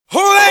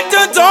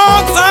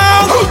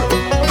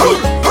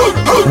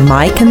for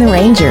Mike and the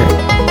Ranger.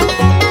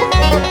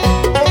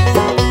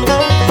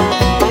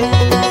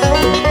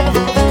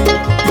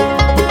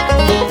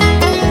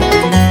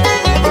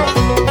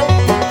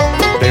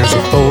 There's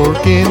a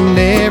fork in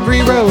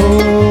every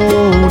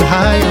road,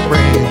 higher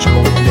branch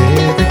on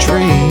every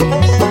tree.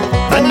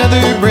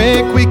 Another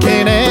brick we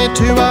can add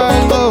to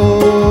our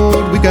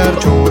load. We got a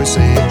choice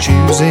and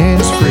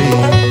choosing's free.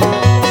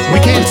 We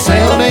can't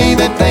say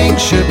that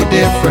things should be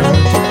different.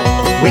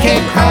 We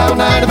can't cry all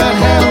night about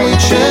how it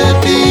should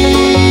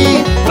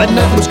be. But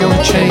nothing's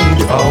gonna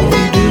change if all we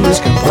do is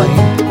complain.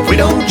 If we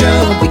don't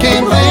jump, we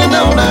can't land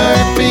on our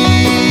feet.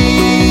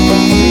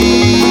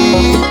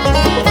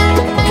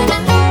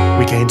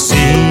 We can't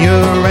see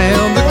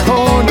around the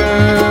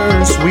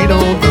corners. We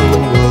don't know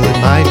what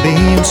might be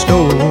in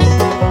store.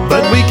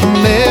 But we can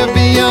live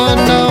beyond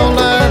all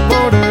our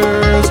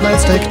borders.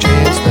 Let's take a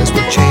chance, that's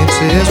what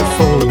chances are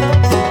for.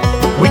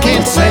 We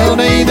can't say all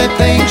day that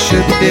things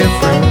should be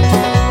different.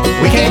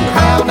 We can't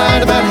cry all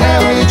night about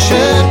how it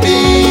should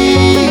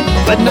be.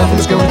 But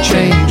nothing's gonna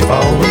change if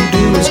all we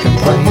do is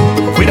complain.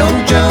 If we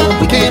don't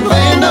jump, we can't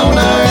land on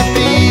our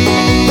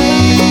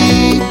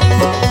feet.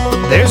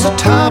 There's a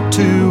top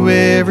to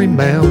every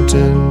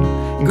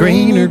mountain,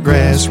 greener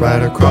grass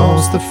right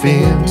across the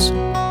fence.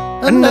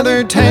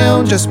 Another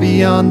town just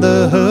beyond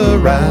the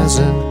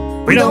horizon.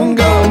 We don't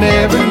go,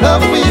 never know,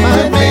 we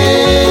might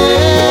miss.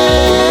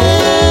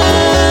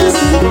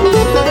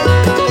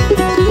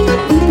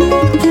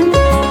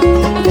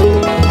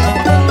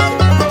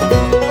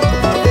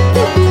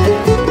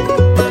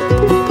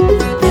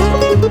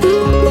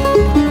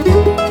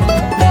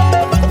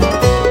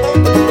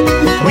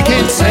 We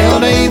can't say all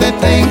day that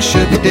things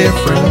should be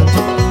different.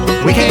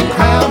 We can't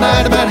cry all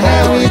night about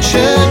how it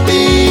should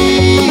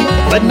be.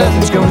 But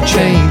nothing's gonna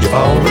change if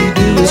all we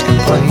do is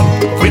complain.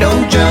 If we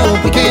don't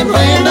jump, we can't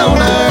land on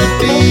our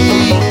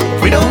feet.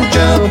 If we don't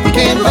jump, we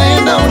can't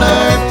land on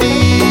our feet.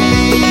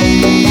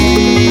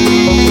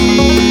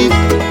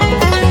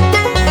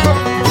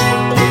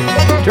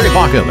 Terry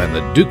Baucom and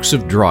the Dukes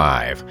of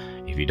Drive.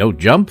 If you don't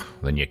jump,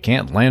 then you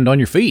can't land on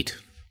your feet.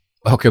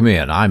 Welcome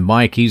in. I'm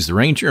Mike, he's the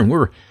Ranger, and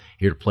we're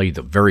here to play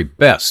the very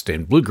best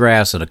in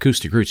bluegrass and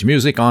acoustic roots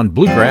music on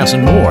Bluegrass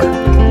and More.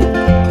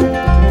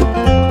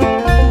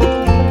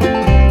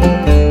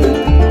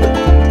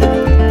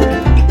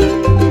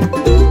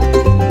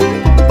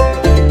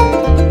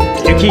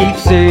 You keep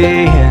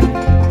saying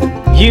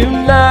you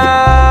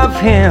love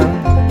him.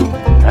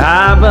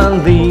 I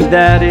believe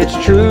that it's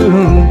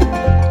true,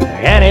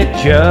 and it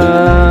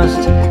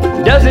just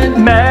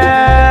doesn't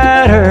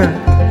matter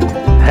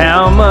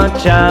how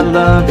much I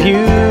love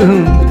you.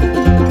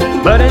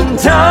 But in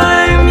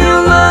time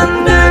you'll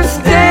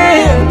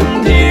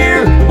understand,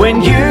 dear,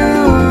 when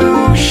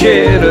you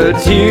shed a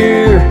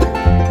tear,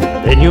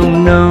 then you'll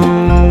know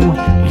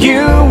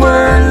you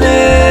were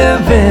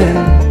living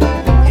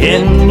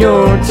in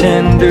your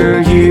tender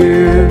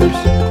years.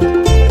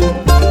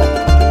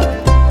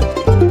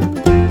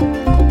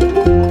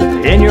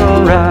 In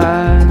your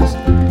eyes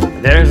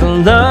there's a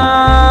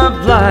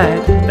love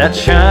light that's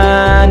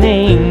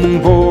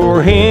shining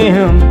for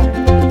him.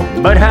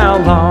 But how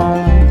long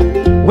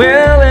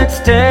will it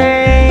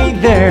stay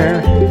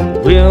there?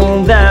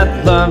 Will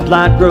that love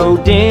light grow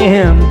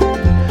dim?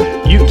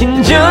 You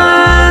can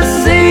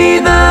just see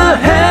the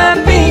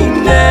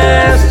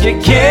happiness, you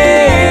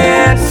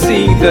can't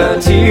see the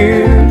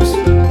tears.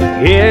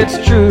 It's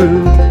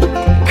true,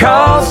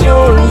 'cause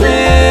you're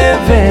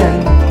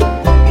living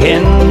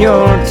in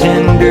your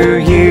tender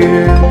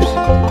years.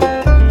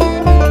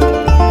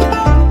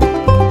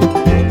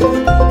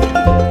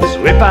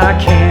 So if I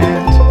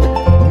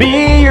can't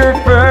be your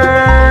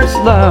first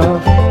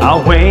love,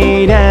 I'll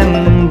wait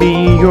and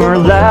be your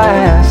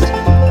last.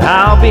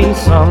 I'll be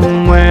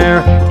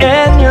somewhere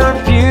in your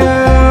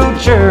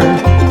future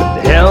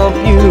to help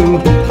you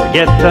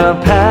forget the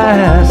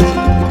past.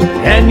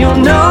 And you'll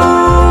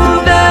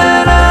know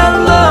that I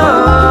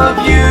love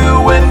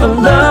you with a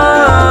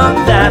love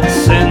that's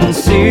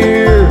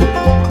sincere.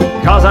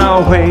 'Cause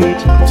I'll wait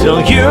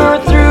till you're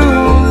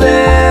through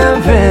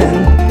living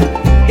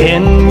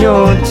in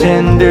your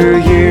tender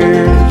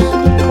years.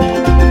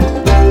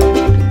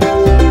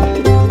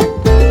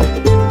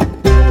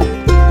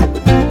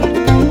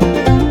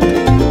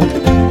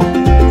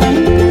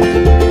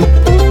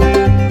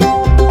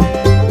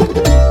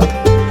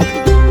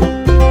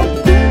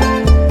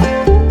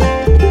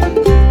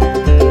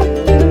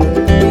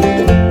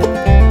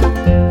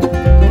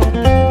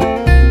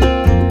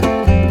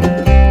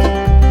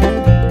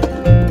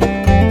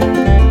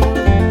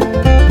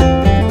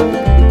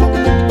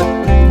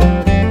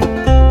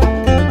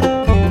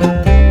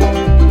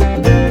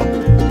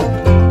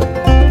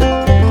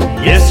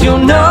 You'll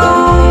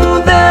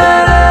know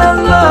that I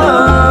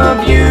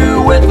love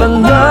you with a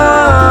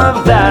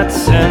love that's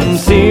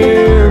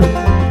sincere.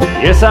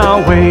 Yes,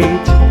 I'll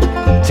wait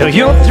till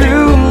you're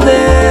through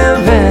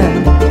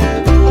living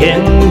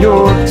in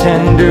your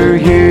tender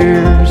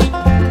years.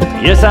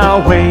 Yes,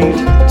 I'll wait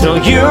till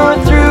you're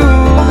through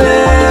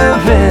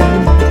living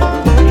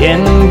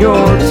in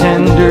your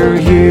tender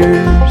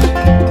years.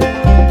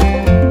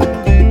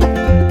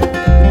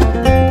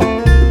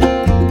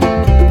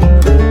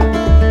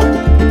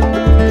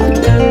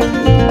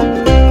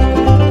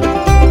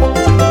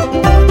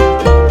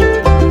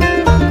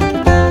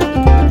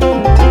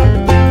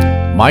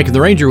 Mike and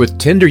the Ranger with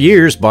Tender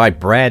Years by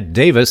Brad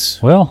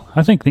Davis. Well,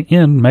 I think the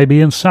end may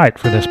be in sight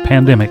for this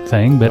pandemic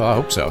thing, but I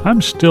hope so.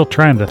 I'm still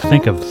trying to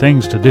think of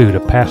things to do to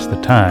pass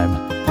the time.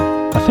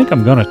 I think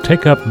I'm going to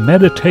take up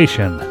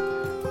meditation.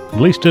 At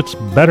least it's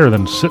better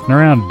than sitting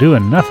around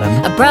doing nothing.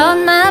 I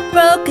brought my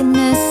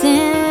brokenness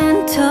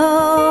in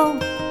tow.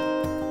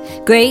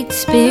 Great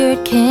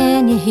Spirit,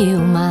 can you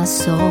heal my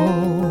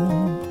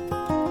soul?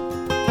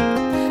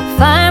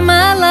 Fire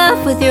my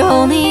life with your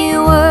holy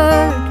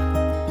word.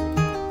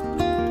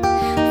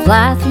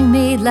 Fly through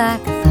me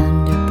like a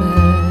thunderbird.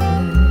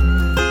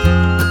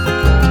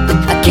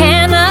 I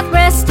cannot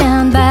rest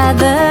down by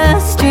the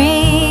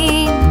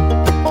stream.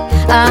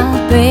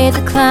 I'll brave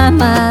the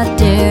climb, I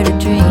dare to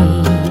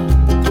dream.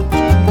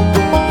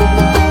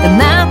 The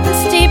mountain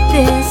steep,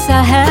 this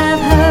I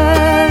have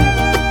heard.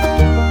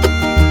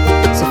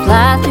 So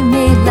fly through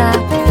me like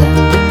a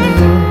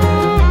thunderbird.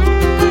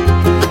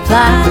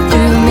 Fly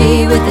through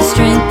me with the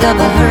strength of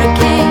a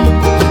hurricane,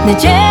 the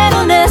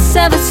gentleness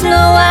of a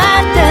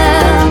snow-white dove.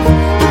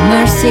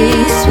 Mercy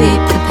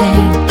sweep the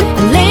pain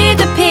and leave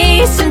the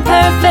peace and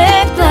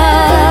perfect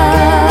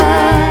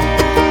love.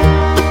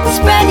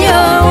 Spread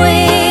your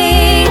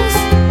wings,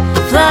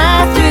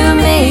 fly through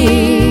me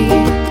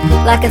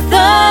like a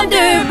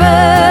thunderbird.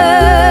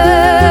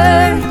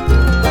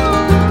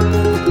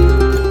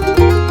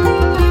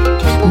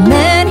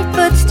 Many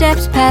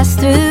footsteps pass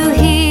through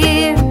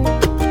here,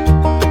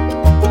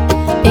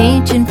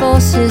 ancient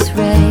voices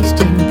raised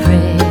in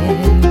prayer.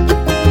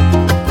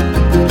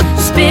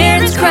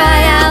 Spirits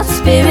cry out,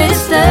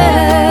 spirits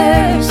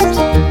thirst.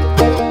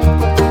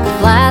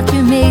 Fly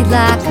through me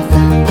like a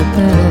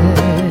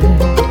thunderbird.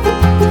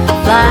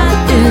 Fly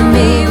through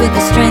me with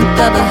the strength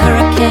of a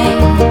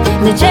hurricane,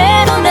 the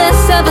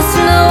gentleness of a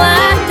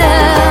snow-white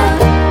dove.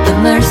 The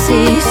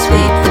mercy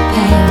sweep the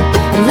pain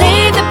and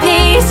leave the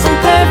peace and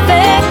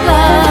perfect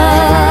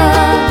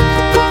love.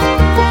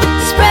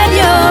 Spread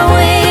your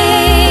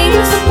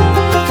wings,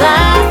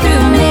 fly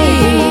through me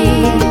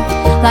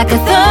like a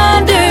thunderbird.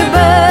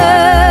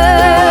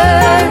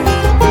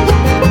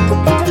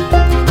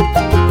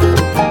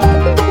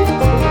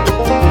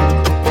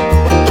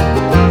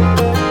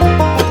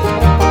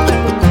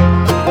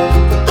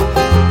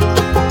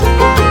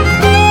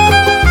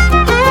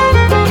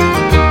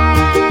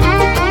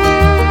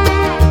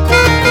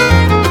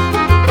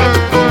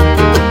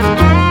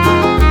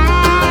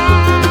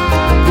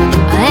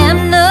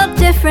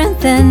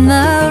 Than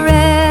the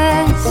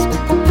rest,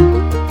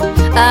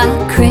 I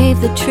crave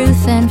the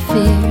truth and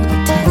fear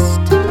the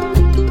test.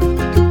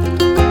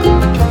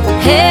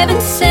 Heaven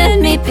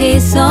send me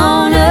peace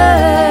on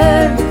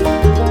earth,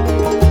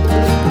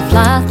 and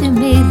fly through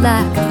me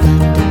like a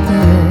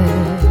thunderbird.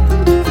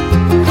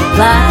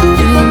 Fly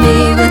through me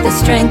with the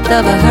strength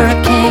of a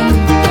hurricane,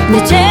 and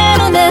the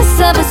gentleness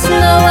of a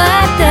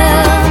snow-white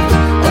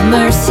dove. The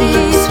mercy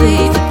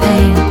sweep the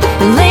pain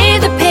and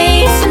leave the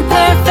peace and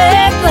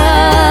perfect love.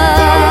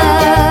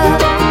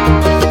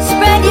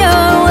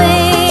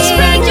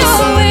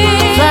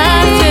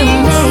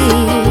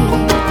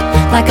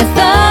 Like a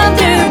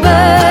thunderbird,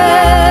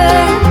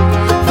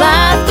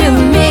 fly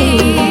through me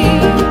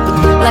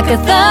like a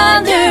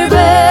thunderbird.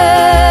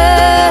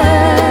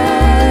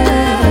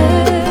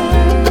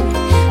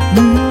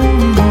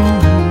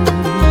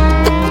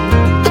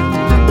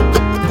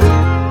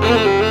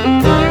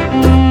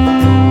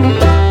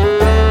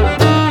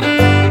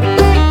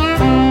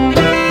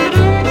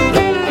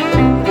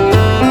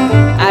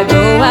 I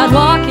go out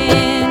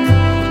walking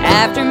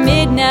after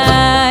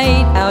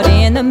midnight, out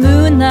in the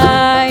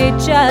moonlight,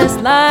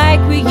 just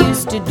like we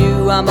used to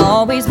do. I'm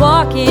always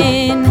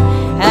walking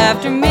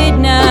after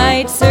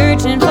midnight,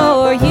 searching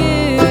for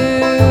you.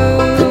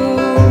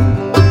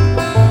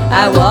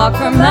 I walk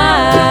for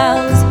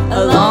miles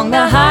along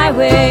the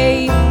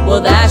highway.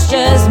 Well, that's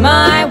just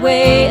my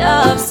way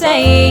of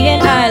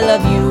saying I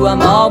love you.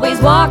 I'm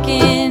always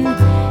walking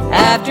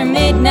after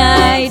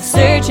midnight,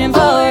 searching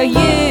for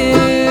you.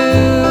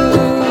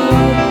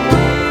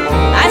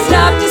 I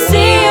stopped to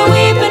see a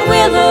weeping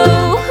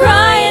willow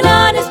crying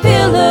on his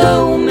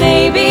pillow.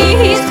 Maybe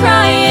he's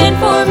crying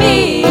for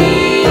me.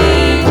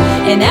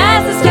 And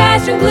as the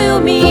skies turn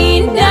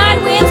gloomy,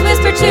 night winds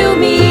whisper to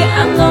me,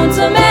 I'm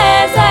lonesome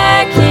as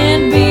I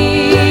can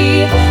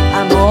be.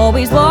 I'm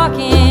always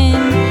walking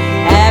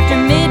after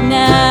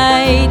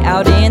midnight,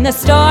 out in the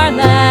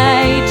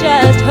starlight,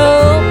 just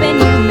hoping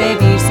you may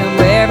be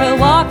somewhere but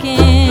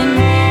walking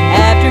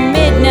after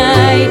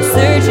midnight,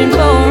 searching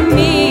for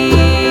me.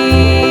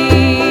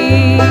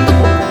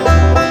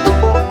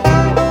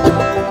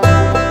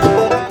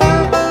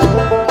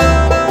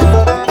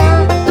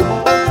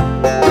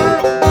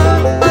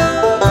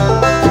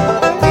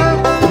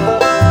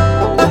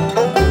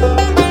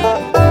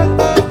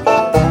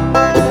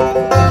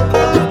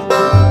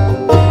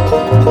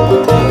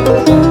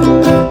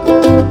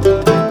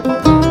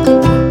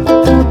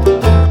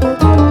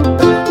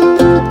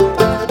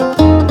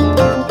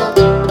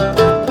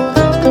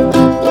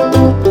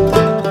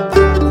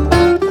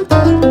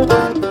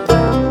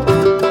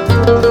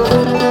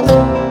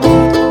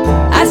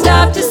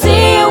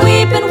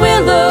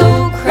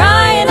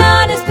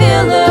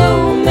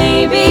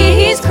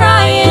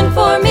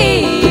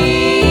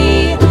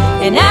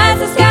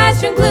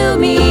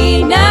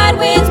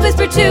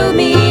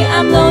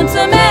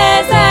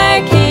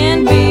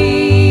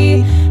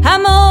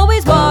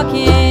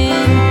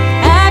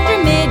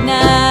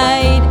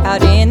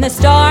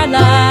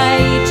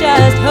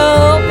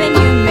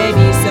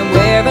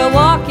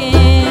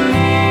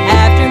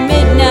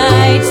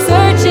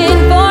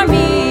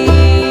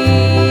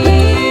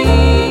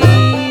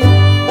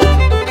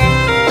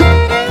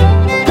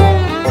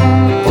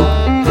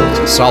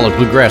 solid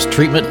bluegrass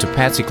treatment to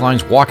Patsy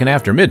Cline's Walking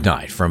After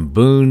Midnight from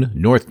Boone,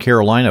 North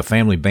Carolina, a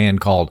family band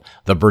called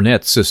the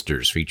Burnett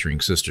Sisters, featuring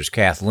sisters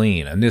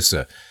Kathleen,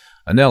 Anissa,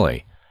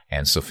 Anelli,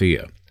 and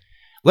Sophia.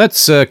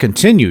 Let's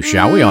continue,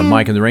 shall we, on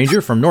Mike and the Ranger.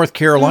 From North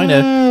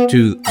Carolina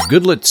to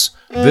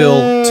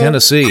Goodlettsville,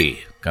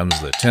 Tennessee, comes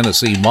the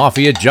Tennessee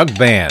Mafia Jug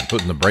Band,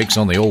 putting the brakes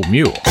on the old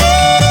mule.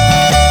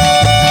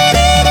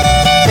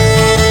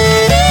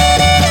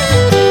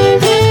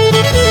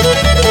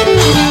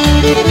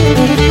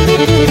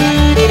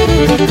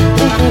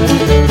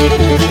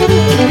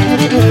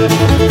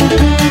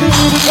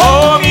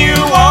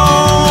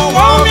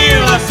 Whoa,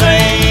 mule, I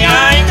say,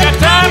 I ain't got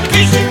time to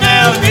kiss you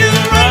now, mule,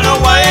 run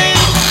away.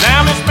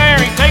 Now, Miss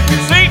Mary, take your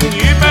seat and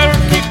you better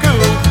keep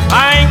cool.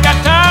 I ain't got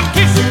time to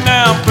kiss you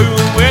now, fool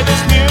with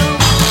this mule.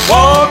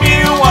 Whoa,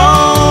 mule,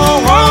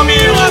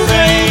 I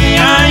say,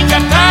 I ain't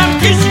got time to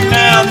kiss you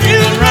now,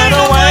 mule, run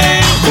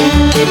away.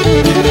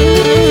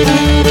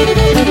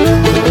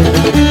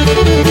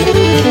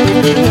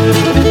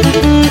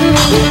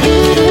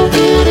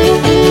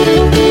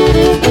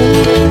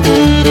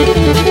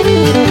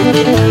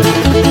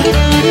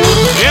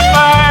 If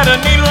I had a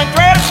needle and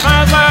thread as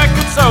fine as I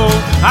could sew,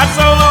 I'd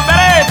sew a little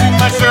bit through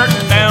my shirt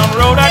and down the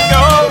road I'd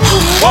go.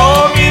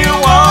 Whoa,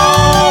 mule,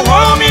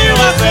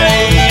 I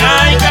say,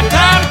 I ain't got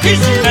time to kiss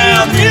you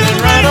now, mule,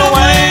 run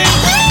away.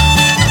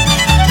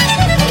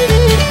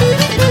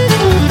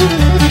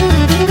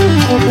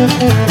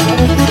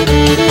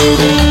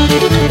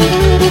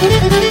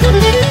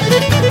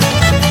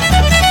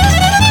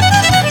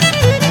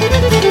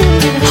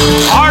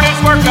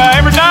 Hardest work I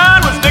ever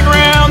done was dig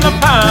around the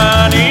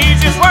pine.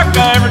 Easiest work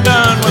I ever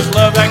done was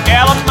love that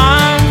gal of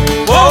mine.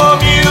 Whoa,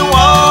 mule,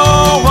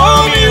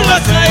 I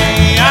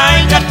say,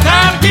 I ain't got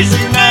time to kiss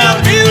you now,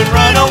 mule,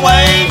 run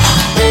away.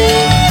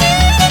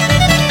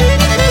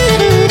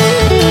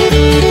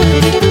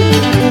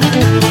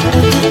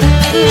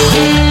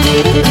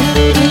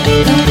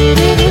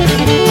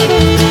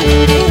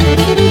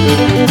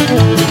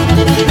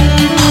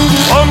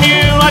 Whoa,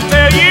 mule, I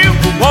tell you,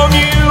 whoa,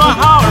 mule, I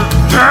holler.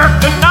 Jerk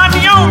the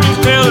 90 on me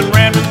till it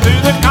ran me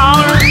through the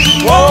collar.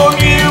 Whoa,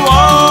 mule,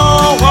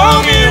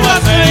 I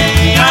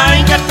say, I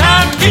ain't got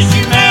time to kiss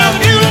you now,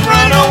 mule,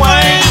 run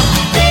away.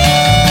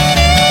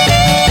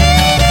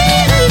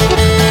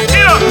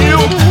 Get up,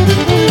 mule.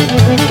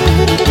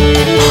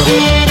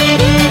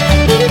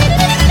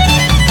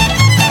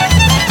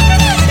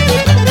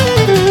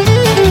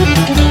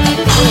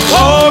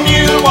 Whoa,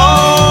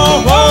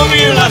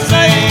 mule, I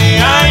say,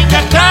 I ain't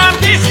got time to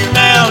kiss you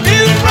now,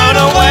 mule, run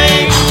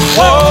away.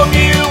 Whoa,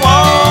 mule,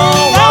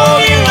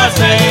 I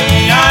say,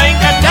 I ain't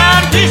got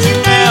time to kiss you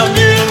now,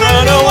 mule,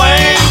 run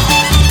away.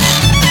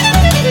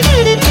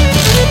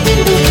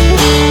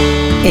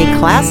 A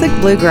classic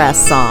bluegrass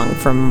song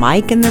from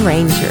Mike and the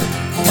Ranger.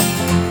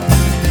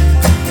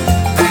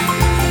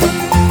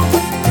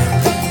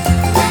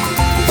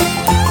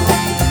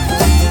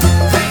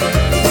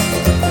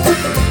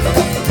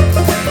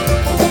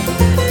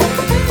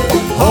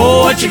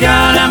 Oh, what you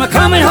got? I'm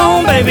a-coming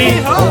home,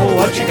 baby. Oh,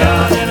 what you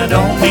got? And I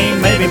don't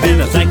mean maybe,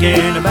 been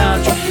a-thinking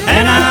about you,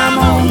 and I'm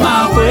on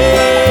my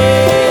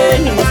way.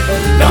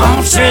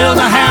 Don't sell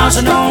the house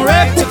and don't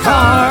wreck the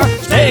car.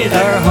 Stay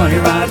there, honey,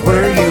 right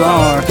where you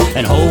are.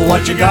 And oh,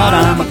 what you got?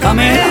 I'm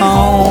a-coming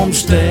home,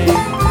 stay.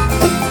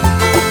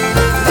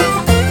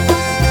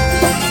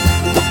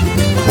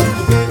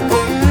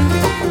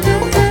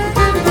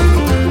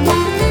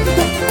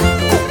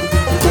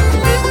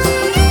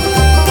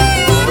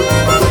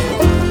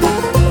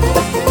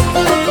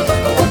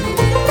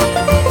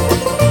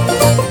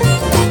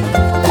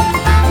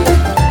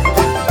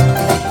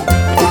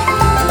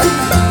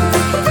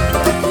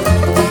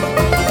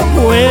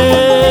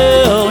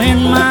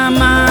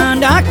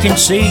 I can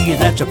see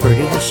that's a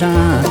pretty good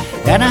sign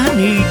that I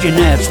need you, and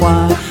that's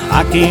why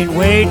I can't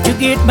wait to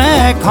get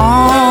back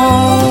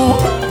home.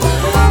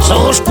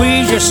 So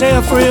squeeze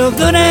yourself real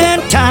good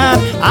and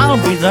tight.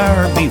 I'll be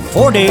there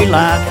before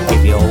daylight.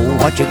 If you owe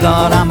what you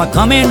got, I'm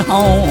a-coming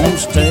home,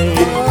 stay.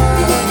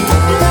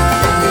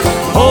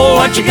 Oh,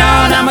 what you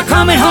got? I'm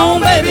a-coming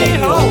home, baby.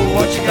 Oh,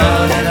 what you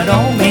got? And I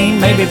don't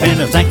mean maybe,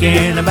 been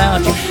a-thinking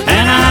about you,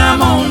 and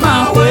I'm on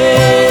my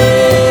way.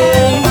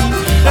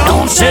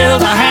 Don't sell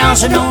the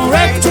house and don't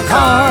wreck the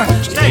car.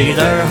 Stay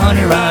there,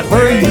 honey, right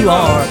where you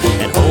are.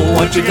 And oh,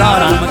 what you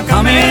got? I'm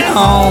a-coming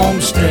home,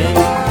 stay.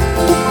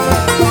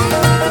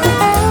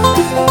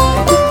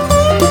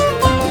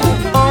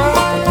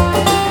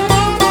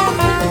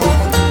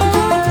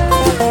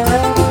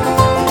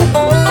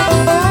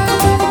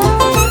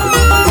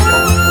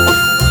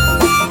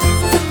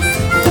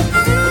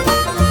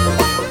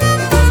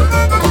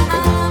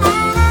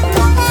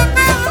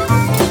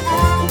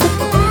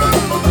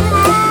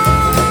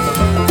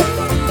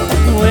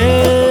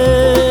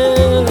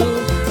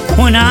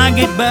 When I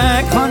get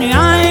back, honey,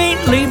 I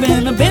ain't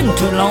leaving. I've been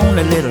too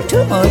lonely, a little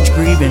too much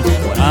grieving.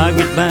 When I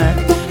get back,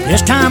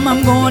 this time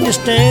I'm going to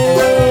stay.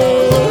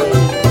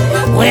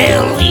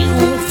 Well, we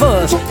won't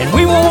fuss and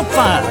we won't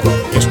fight.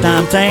 This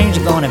time things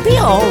are gonna be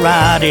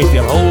alright. If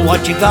you hold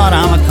what you got,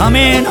 I'm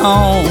a-coming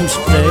home,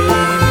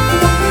 stay.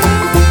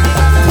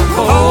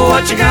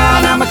 what you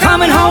got? I'm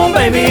a-coming home,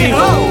 baby.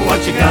 Oh,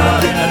 what you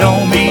got? And I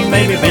don't mean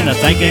maybe, been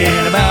a-thinking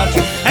about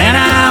you, and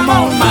I'm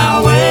on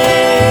my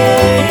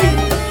way.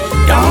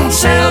 Don't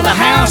sell the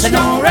house and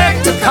don't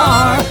wreck the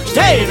car.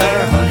 Stay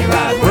there, honey,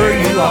 right where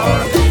you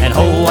are. And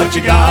oh, what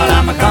you got?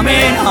 I'm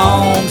a-coming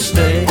home,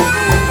 stay.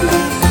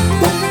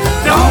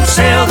 Don't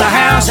sell the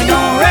house and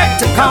don't wreck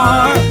the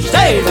car.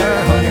 Stay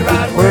there, honey,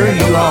 right where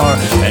you are.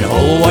 And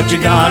oh, what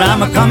you got?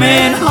 I'm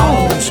a-coming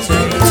home,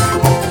 stay.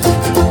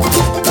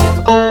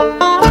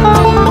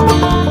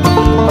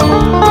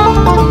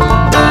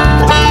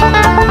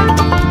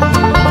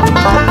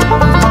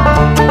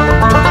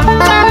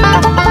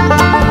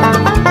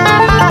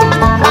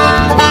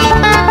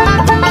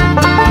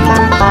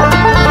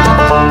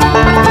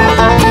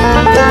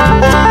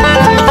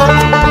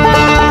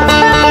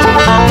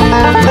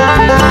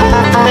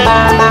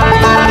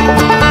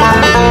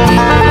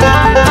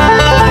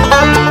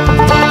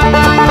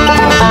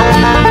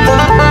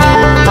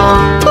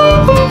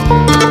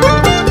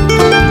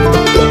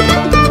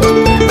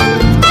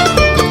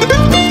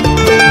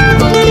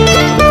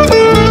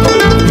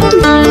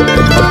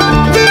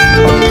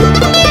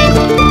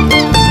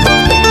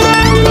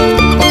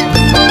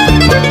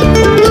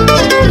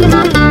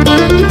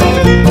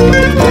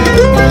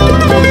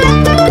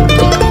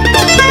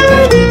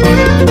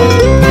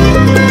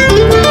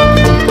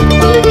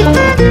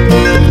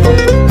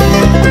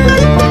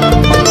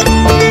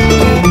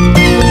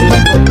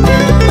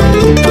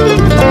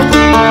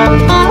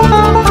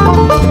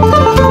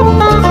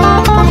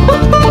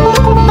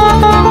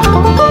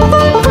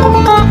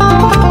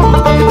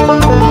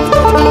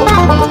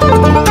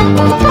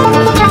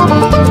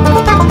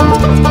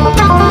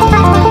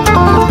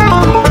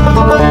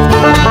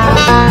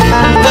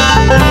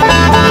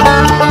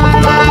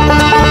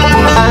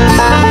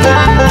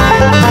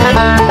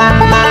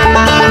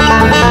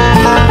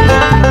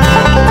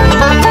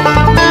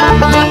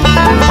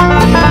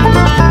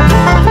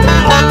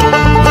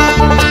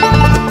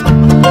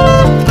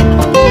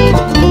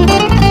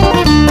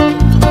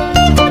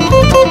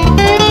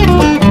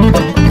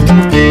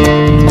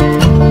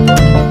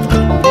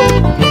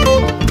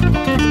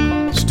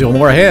 Still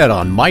more ahead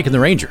on Mike and the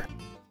Ranger.